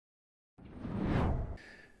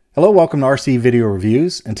Hello, welcome to RC Video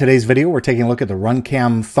Reviews. In today's video, we're taking a look at the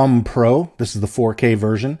Runcam Thumb Pro. This is the 4K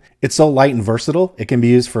version. It's so light and versatile, it can be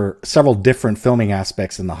used for several different filming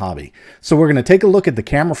aspects in the hobby. So we're going to take a look at the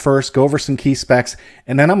camera first, go over some key specs,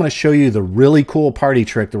 and then I'm going to show you the really cool party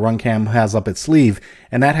trick the Runcam has up its sleeve,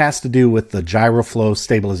 and that has to do with the GyroFlow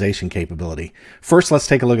stabilization capability. First, let's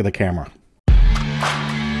take a look at the camera.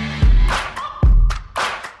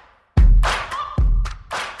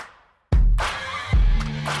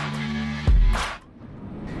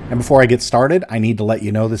 And before I get started, I need to let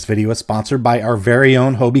you know this video is sponsored by our very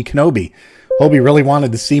own Hobie Kenobi. Hobie really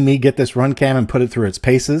wanted to see me get this Runcam and put it through its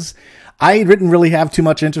paces. I didn't really have too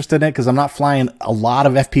much interest in it because I'm not flying a lot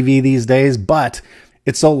of FPV these days, but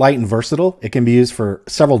it's so light and versatile, it can be used for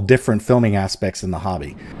several different filming aspects in the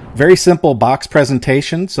hobby. Very simple box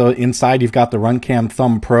presentation. So inside you've got the Runcam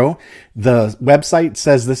Thumb Pro. The website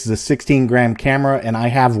says this is a 16-gram camera, and I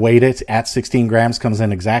have weighed it at 16 grams, comes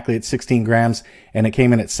in exactly at 16 grams, and it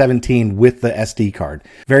came in at 17 with the SD card.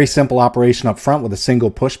 Very simple operation up front with a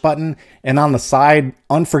single push button, and on the side,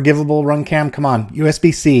 unforgivable Runcam, come on,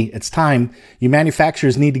 USB-C, it's time. You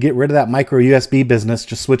manufacturers need to get rid of that micro USB business,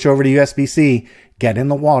 just switch over to USB-C. Get in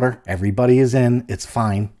the water, everybody is in, it's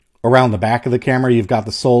fine. Around the back of the camera, you've got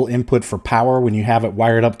the sole input for power when you have it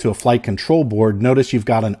wired up to a flight control board. Notice you've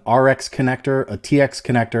got an RX connector, a TX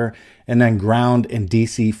connector, and then ground and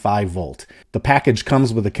DC 5 volt. The package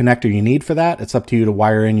comes with the connector you need for that. It's up to you to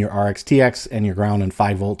wire in your RX TX and your ground and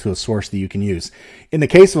 5 volt to a source that you can use. In the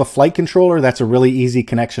case of a flight controller, that's a really easy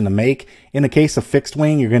connection to make. In the case of fixed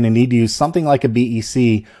wing, you're going to need to use something like a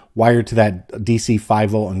BEC wired to that DC 5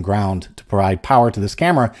 volt and ground to provide power to this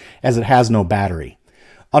camera, as it has no battery.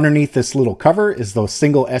 Underneath this little cover is the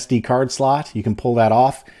single SD card slot. You can pull that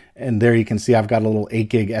off, and there you can see I've got a little 8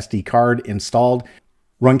 gig SD card installed.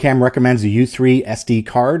 Runcam recommends a U3 SD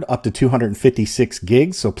card up to 256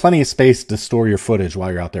 gigs, so plenty of space to store your footage while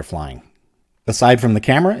you're out there flying. Aside from the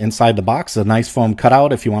camera, inside the box, a nice foam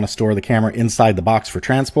cutout if you want to store the camera inside the box for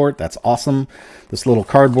transport. That's awesome. This little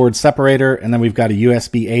cardboard separator, and then we've got a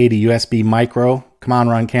USB-A to USB micro. Come on,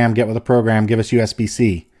 Runcam, get with the program. Give us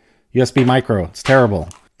USB-C. USB micro, it's terrible.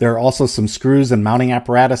 There are also some screws and mounting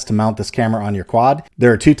apparatus to mount this camera on your quad.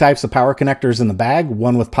 There are two types of power connectors in the bag,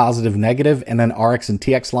 one with positive, negative, and then RX and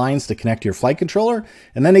TX lines to connect to your flight controller.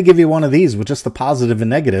 And then they give you one of these with just the positive and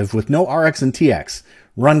negative with no RX and TX.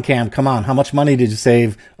 Runcam, come on, how much money did you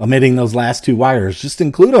save omitting those last two wires? Just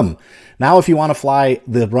include them. Now, if you want to fly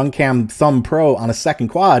the Runcam Thumb Pro on a second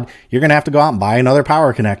quad, you're going to have to go out and buy another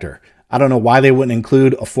power connector. I don't know why they wouldn't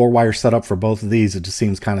include a 4-wire setup for both of these. It just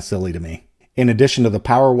seems kind of silly to me. In addition to the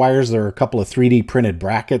power wires, there are a couple of 3D printed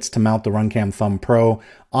brackets to mount the Runcam Thumb Pro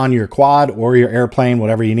on your quad or your airplane,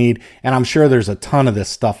 whatever you need. And I'm sure there's a ton of this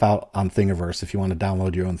stuff out on Thingiverse if you want to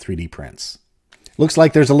download your own 3D prints. Looks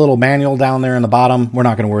like there's a little manual down there in the bottom. We're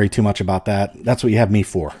not going to worry too much about that. That's what you have me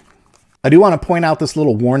for. I do want to point out this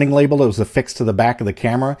little warning label that was affixed to the back of the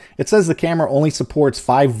camera. It says the camera only supports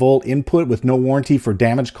 5 volt input with no warranty for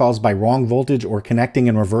damage caused by wrong voltage or connecting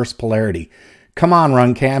in reverse polarity. Come on,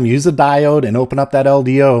 Runcam, use a diode and open up that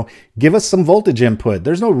LDO. Give us some voltage input.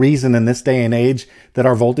 There's no reason in this day and age that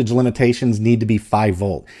our voltage limitations need to be 5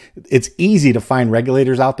 volt. It's easy to find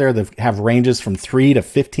regulators out there that have ranges from 3 to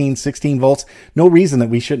 15, 16 volts. No reason that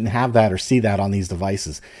we shouldn't have that or see that on these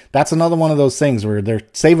devices. That's another one of those things where they're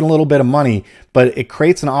saving a little bit of money, but it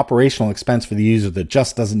creates an operational expense for the user that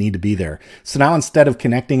just doesn't need to be there. So now instead of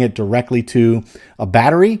connecting it directly to a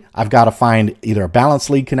battery, I've got to find either a balance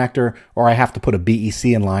lead connector or I have to put a BEC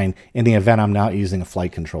in line in the event I'm not using a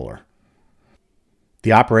flight controller.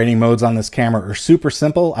 The operating modes on this camera are super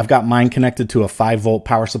simple. I've got mine connected to a 5 volt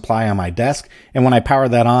power supply on my desk, and when I power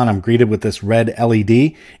that on, I'm greeted with this red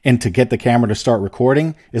LED. And to get the camera to start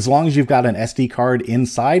recording, as long as you've got an SD card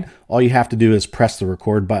inside, all you have to do is press the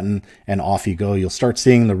record button and off you go. You'll start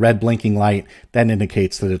seeing the red blinking light that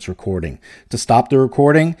indicates that it's recording. To stop the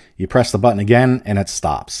recording, you press the button again and it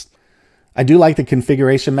stops. I do like the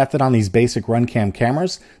configuration method on these basic Runcam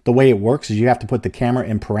cameras. The way it works is you have to put the camera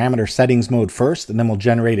in parameter settings mode first, and then we'll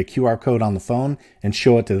generate a QR code on the phone and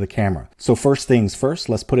show it to the camera. So first things first,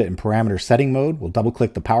 let's put it in parameter setting mode. We'll double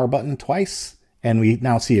click the power button twice, and we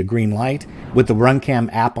now see a green light. With the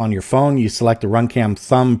Runcam app on your phone, you select the Runcam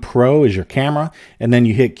Thumb Pro as your camera, and then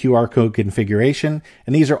you hit QR code configuration,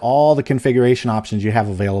 and these are all the configuration options you have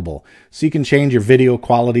available. So you can change your video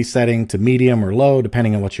quality setting to medium or low,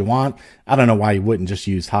 depending on what you want. I don't know why you wouldn't just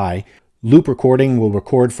use high. Loop recording will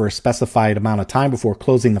record for a specified amount of time before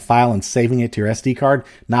closing the file and saving it to your SD card.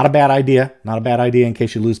 Not a bad idea. Not a bad idea in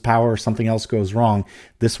case you lose power or something else goes wrong.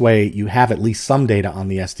 This way you have at least some data on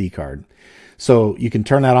the SD card. So you can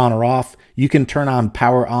turn that on or off. You can turn on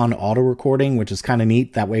power on auto recording, which is kind of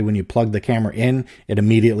neat. That way when you plug the camera in, it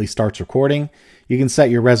immediately starts recording. You can set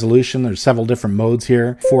your resolution. There's several different modes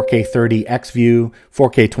here. 4K 30 X view,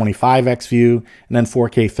 4K 25 X view, and then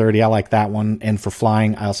 4K 30. I like that one. And for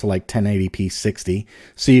flying, I also like 1080p 60.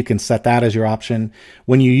 So you can set that as your option.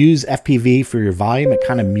 When you use FPV for your volume, it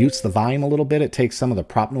kind of mutes the volume a little bit. It takes some of the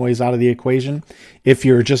prop noise out of the equation. If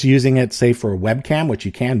you're just using it, say for a webcam, which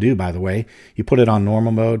you can do, by the way, you put it on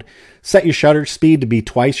normal mode. Set your shutter speed to be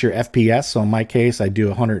twice your FPS. So in my case, I do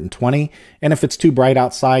 120. And if it's too bright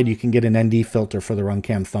outside, you can get an ND filter for the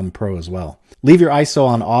Runcam Thumb Pro as well. Leave your ISO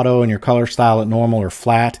on auto and your color style at normal or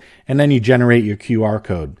flat, and then you generate your QR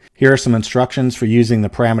code. Here are some instructions for using the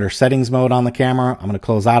parameter settings mode on the camera. I'm going to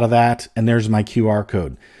close out of that, and there's my QR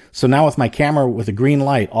code. So now with my camera with a green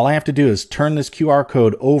light, all I have to do is turn this QR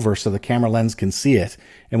code over so the camera lens can see it.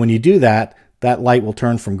 And when you do that, that light will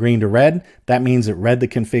turn from green to red. That means it read the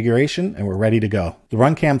configuration and we're ready to go. The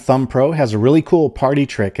Runcam Thumb Pro has a really cool party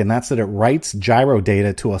trick, and that's that it writes gyro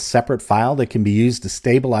data to a separate file that can be used to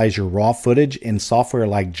stabilize your raw footage in software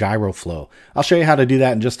like GyroFlow. I'll show you how to do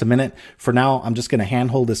that in just a minute. For now, I'm just going to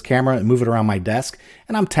handhold this camera and move it around my desk,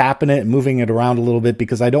 and I'm tapping it and moving it around a little bit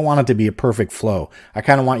because I don't want it to be a perfect flow. I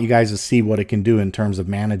kind of want you guys to see what it can do in terms of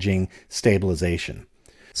managing stabilization.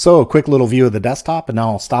 So a quick little view of the desktop, and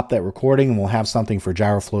now I'll stop that recording and we'll have something for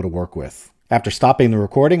GyroFlow to work with. After stopping the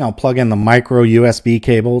recording, I'll plug in the micro USB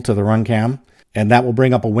cable to the Runcam, and that will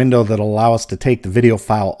bring up a window that'll allow us to take the video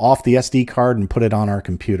file off the SD card and put it on our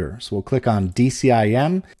computer. So we'll click on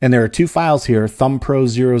DCIM, and there are two files here, Thumb Pro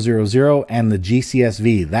 000 and the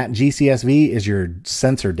GCSV. That GCSV is your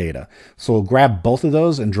sensor data. So we'll grab both of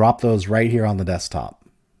those and drop those right here on the desktop.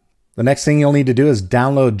 The next thing you'll need to do is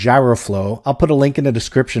download GyroFlow. I'll put a link in the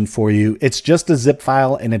description for you. It's just a zip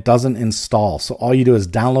file and it doesn't install. So all you do is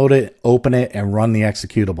download it, open it, and run the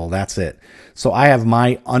executable. That's it. So I have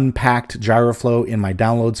my unpacked GyroFlow in my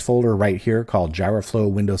downloads folder right here called GyroFlow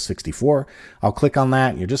Windows 64. I'll click on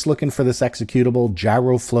that. You're just looking for this executable,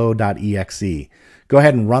 gyroflow.exe. Go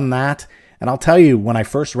ahead and run that. And I'll tell you, when I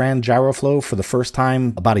first ran GyroFlow for the first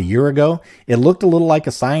time about a year ago, it looked a little like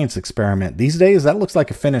a science experiment. These days, that looks like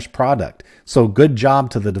a finished product. So good job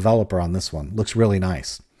to the developer on this one. Looks really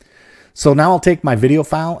nice. So now I'll take my video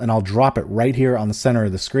file and I'll drop it right here on the center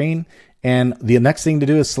of the screen. And the next thing to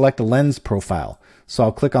do is select a lens profile. So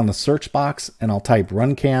I'll click on the search box and I'll type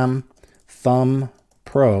Runcam Thumb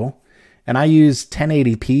Pro. And I use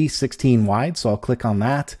 1080p 16 wide, so I'll click on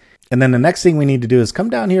that. And then the next thing we need to do is come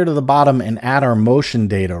down here to the bottom and add our motion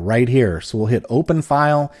data right here. So we'll hit open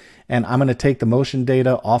file, and I'm going to take the motion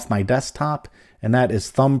data off my desktop, and that is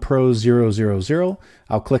Thumb Pro 000.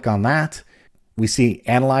 I'll click on that. We see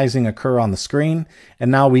analyzing occur on the screen, and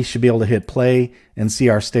now we should be able to hit play and see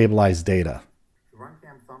our stabilized data. The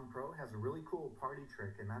Runcam Thumb Pro has a really cool party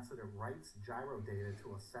trick, and that's that it writes gyro data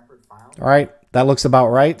to a separate file. All right, that looks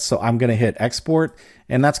about right. So I'm going to hit export,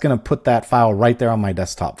 and that's going to put that file right there on my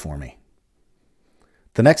desktop for me.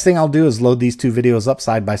 The next thing I'll do is load these two videos up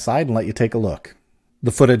side by side and let you take a look.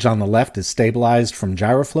 The footage on the left is stabilized from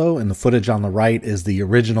GyroFlow, and the footage on the right is the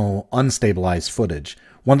original unstabilized footage.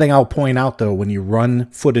 One thing I'll point out though, when you run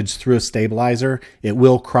footage through a stabilizer, it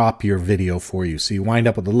will crop your video for you. So you wind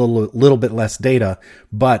up with a little bit less data,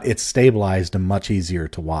 but it's stabilized and much easier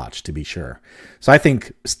to watch, to be sure. So I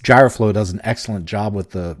think GyroFlow does an excellent job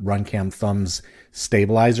with the Runcam Thumb's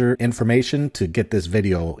stabilizer information to get this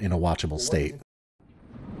video in a watchable state.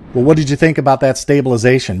 Well, what did you think about that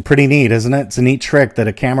stabilization? Pretty neat, isn't it? It's a neat trick that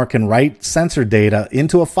a camera can write sensor data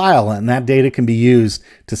into a file, and that data can be used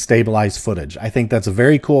to stabilize footage. I think that's a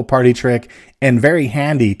very cool party trick and very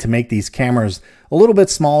handy to make these cameras a little bit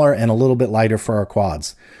smaller and a little bit lighter for our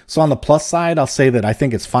quads. So on the plus side, I'll say that I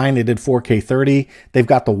think it's fine. They did 4K 30. They've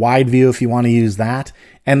got the wide view if you want to use that.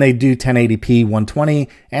 And they do 1080p 120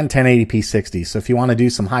 and 1080p 60. So if you want to do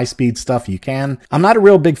some high-speed stuff, you can. I'm not a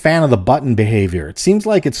real big fan of the button behavior. It seems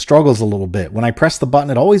like it struggles a little bit. When I press the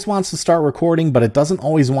button, it always wants to start recording, but it doesn't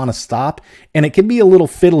always want to stop. And it can be a little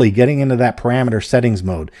fiddly getting into that parameter settings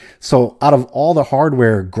mode. So out of all the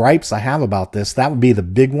hardware gripes I have about this, that would be the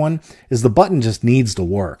big one, is the button just needs to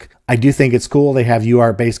work. I do think it's cool they have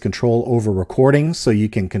UART-based control over recording, so you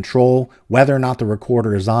can control whether or not the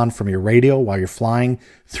recorder is on from your radio while you're flying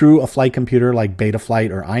through a flight computer like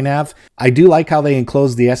Betaflight or iNav. I do like how they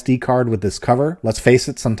enclose the SD card with this cover. Let's face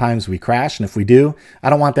it, sometimes we crash, and if we do, I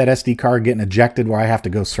don't want that SD card getting ejected where I have to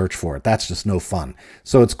go search for it. That's just no fun.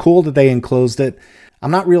 So it's cool that they enclosed it. I'm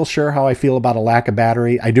not real sure how I feel about a lack of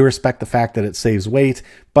battery. I do respect the fact that it saves weight,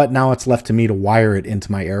 but now it's left to me to wire it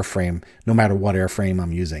into my airframe, no matter what airframe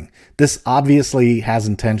I'm using. This obviously has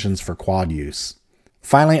intentions for quad use.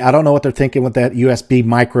 Finally, I don't know what they're thinking with that USB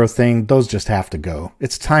micro thing. Those just have to go.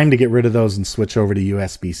 It's time to get rid of those and switch over to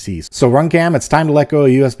USB-C. So Runcam, it's time to let go of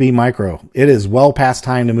USB micro. It is well past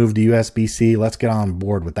time to move to USB-C. Let's get on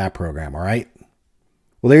board with that program, all right?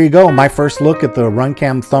 Well, there you go. My first look at the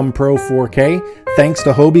Runcam Thumb Pro 4K. Thanks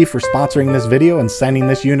to Hobie for sponsoring this video and sending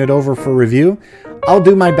this unit over for review. I'll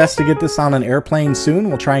do my best to get this on an airplane soon.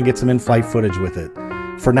 We'll try and get some in-flight footage with it.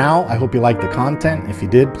 For now, I hope you liked the content. If you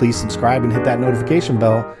did, please subscribe and hit that notification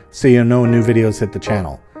bell so you know when new videos hit the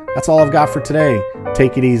channel. That's all I've got for today.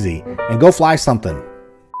 Take it easy and go fly something.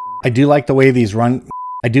 I do like the way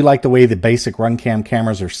the basic Runcam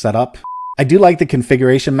cameras are set up. I do like the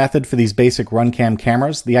configuration method for these basic Runcam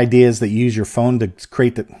cameras. The idea is that you use your phone to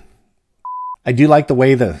create the... I do like the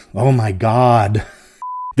way oh my god.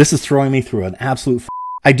 This is throwing me through an absolute...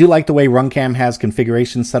 I do like the way Runcam has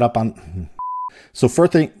configuration set up on... So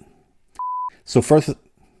first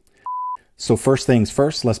things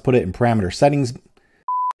first, let's put it in parameter settings.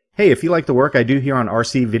 Hey, if you like the work I do here on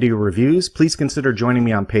RC Video Reviews, please consider joining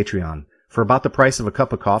me on Patreon. For about the price of a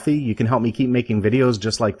cup of coffee, you can help me keep making videos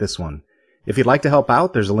just like this one. If you'd like to help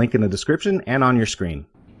out, there's a link in the description and on your screen.